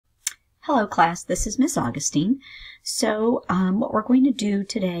Hello class, this is Miss Augustine. So what we're going to do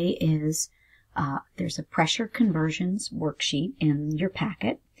today is there's a pressure conversions worksheet in your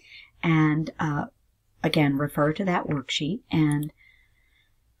packet, and again refer to that worksheet. And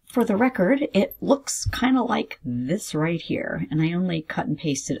for the record, it looks kind of like this right here, and I only cut and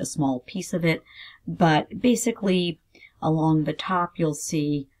pasted a small piece of it, but basically along the top you'll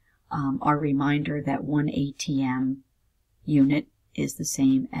see our reminder that 1 ATM unit is the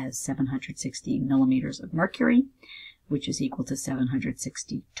same as 760 millimeters of mercury, which is equal to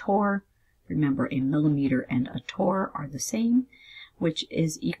 760 torr. Remember, a millimeter and a torr are the same, which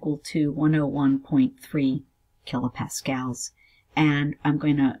is equal to 101.3 kilopascals. And I'm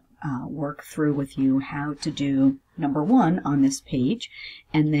going to work through with you how to do number 1 on this page,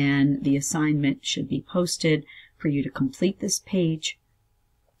 and then the assignment should be posted for you to complete this page.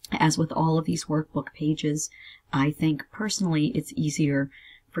 As with all of these workbook pages, I think personally it's easier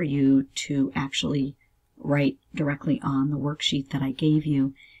for you to actually write directly on the worksheet that I gave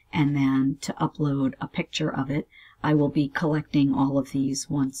you and then to upload a picture of it. I will be collecting all of these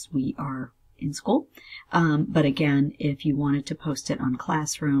once we are in school. But again, if you wanted to post it on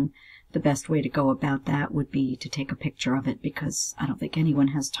Classroom, the best way to go about that would be to take a picture of it, because I don't think anyone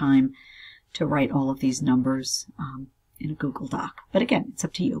has time to write all of these numbers in a Google Doc. But again, it's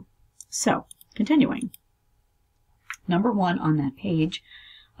up to you. So, continuing. Number 1 on that page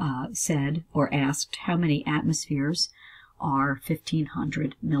said or asked how many atmospheres are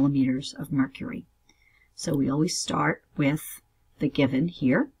 1500 millimeters of mercury. So we always start with the given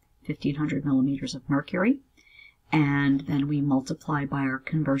here, 1500 millimeters of mercury, and then we multiply by our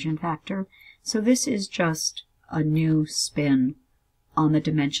conversion factor. So this is just a new spin on the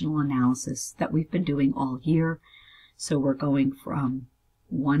dimensional analysis that we've been doing all year. So we're going from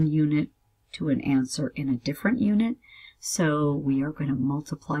one unit to an answer in a different unit. So we are going to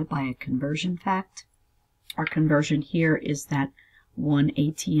multiply by a conversion fact. Our conversion here is that 1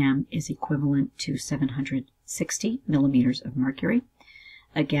 ATM is equivalent to 760 millimeters of mercury.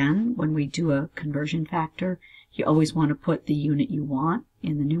 Again, when we do a conversion factor, you always want to put the unit you want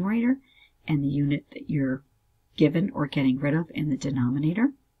in the numerator and the unit that you're given or getting rid of in the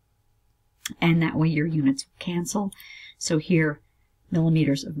denominator. And that way your units cancel. So here,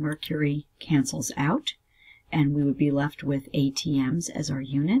 millimeters of mercury cancels out, and we would be left with ATMs as our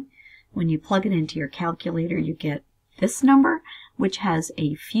unit. When you plug it into your calculator, you get this number, which has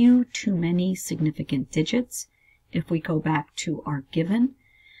a few too many significant digits. If we go back to our given,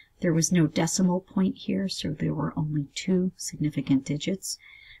 there was no decimal point here, so there were only 2 significant digits.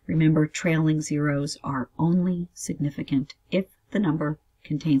 Remember, trailing zeros are only significant if the number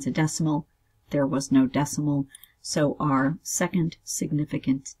contains a decimal. There was no decimal, so our second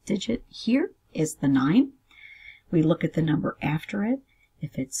significant digit here is the 9. We look at the number after it.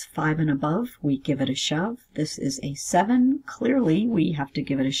 If it's 5 and above, we give it a shove. This is a 7. Clearly, we have to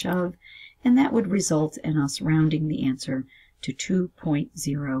give it a shove, and that would result in us rounding the answer to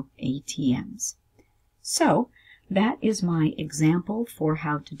 2.0 ATMs. So that is my example for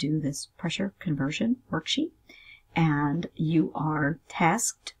how to do this pressure conversion worksheet, and you are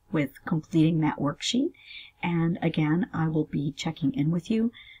tasked with completing that worksheet. And again, I will be checking in with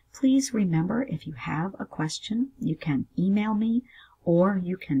you. Please remember, if you have a question, you can email me or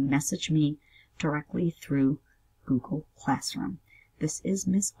you can message me directly through Google Classroom. This is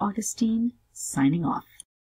Miss Augustine signing off.